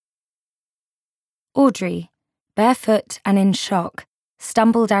Audrey, barefoot and in shock,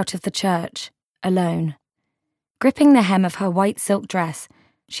 stumbled out of the church, alone. Gripping the hem of her white silk dress,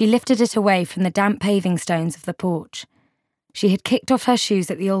 she lifted it away from the damp paving stones of the porch. She had kicked off her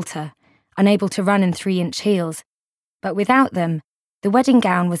shoes at the altar, unable to run in 3-inch heels, but without them, the wedding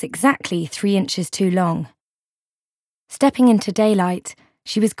gown was exactly 3 inches too long. Stepping into daylight,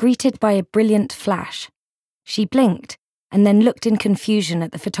 she was greeted by a brilliant flash. She blinked and then looked in confusion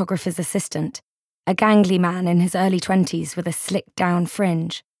at the photographer's assistant, a gangly man in his early 20s with a slicked-down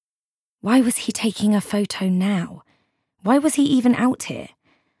fringe. Why was he taking a photo now? Why was he even out here?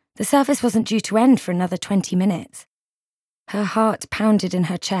 The service wasn't due to end for another 20 minutes. Her heart pounded in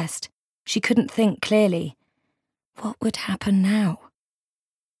her chest. She couldn't think clearly. What would happen now?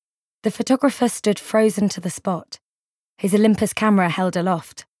 The photographer stood frozen to the spot, his Olympus camera held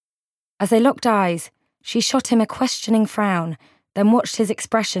aloft. As they locked eyes, she shot him a questioning frown, then watched his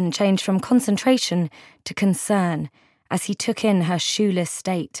expression change from concentration to concern as he took in her shoeless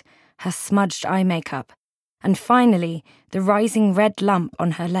state, her smudged eye makeup, and finally the rising red lump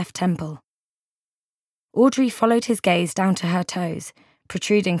on her left temple. Audrey followed his gaze down to her toes,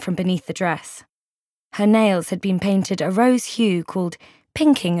 protruding from beneath the dress. Her nails had been painted a rose hue called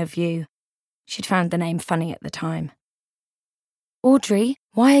Pinking of You. She'd found the name funny at the time. "Audrey,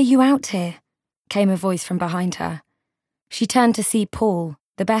 why are you out here?" came a voice from behind her. She turned to see Paul,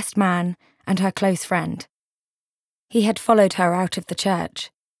 the best man, and her close friend. He had followed her out of the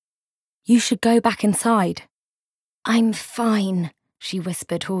church. "You should go back inside." "I'm fine," she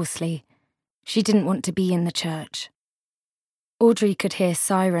whispered hoarsely. She didn't want to be in the church. Audrey could hear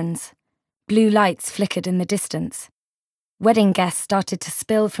sirens. Blue lights flickered in the distance. Wedding guests started to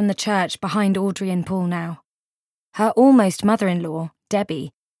spill from the church behind Audrey and Paul now. Her almost mother-in-law,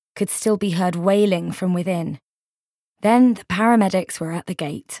 Debbie, could still be heard wailing from within. Then the paramedics were at the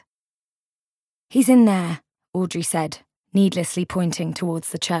gate. "He's in there," Audrey said, needlessly pointing towards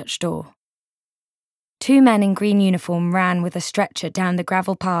the church door. 2 men in green uniform ran with a stretcher down the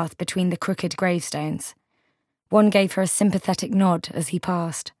gravel path between the crooked gravestones. One gave her a sympathetic nod as he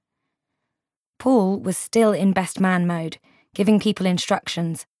passed. Paul was still in best man mode, giving people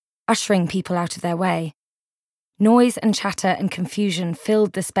instructions, ushering people out of their way. Noise and chatter and confusion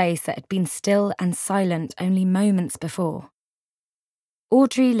filled the space that had been still and silent only moments before.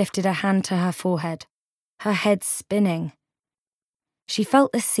 Audrey lifted a hand to her forehead, her head spinning. She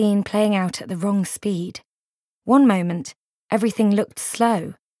felt the scene playing out at the wrong speed. One moment, everything looked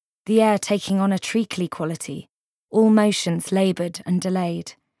slow, the air taking on a treacly quality, all motions laboured and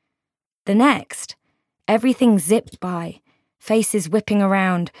delayed. The next, everything zipped by, faces whipping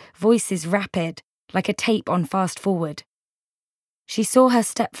around, voices rapid, like a tape on fast forward. She saw her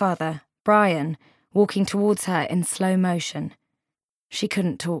stepfather, Brian, walking towards her in slow motion. She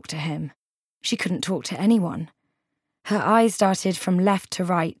couldn't talk to him. She couldn't talk to anyone. Her eyes darted from left to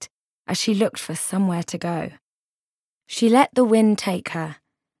right as she looked for somewhere to go. She let the wind take her,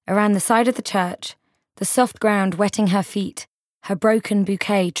 around the side of the church, the soft ground wetting her feet, her broken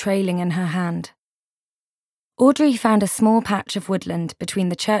bouquet trailing in her hand. Audrey found a small patch of woodland between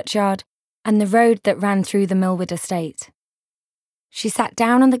the churchyard and the road that ran through the Millwood estate. She sat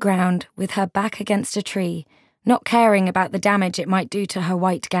down on the ground with her back against a tree, not caring about the damage it might do to her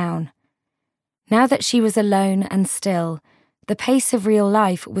white gown. Now that she was alone and still, the pace of real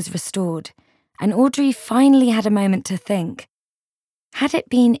life was restored, and Audrey finally had a moment to think. Had it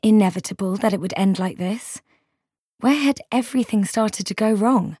been inevitable that it would end like this? Where had everything started to go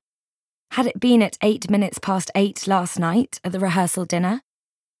wrong? Had it been at 8 last night at the rehearsal dinner?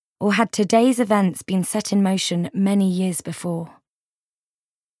 Or had today's events been set in motion many years before?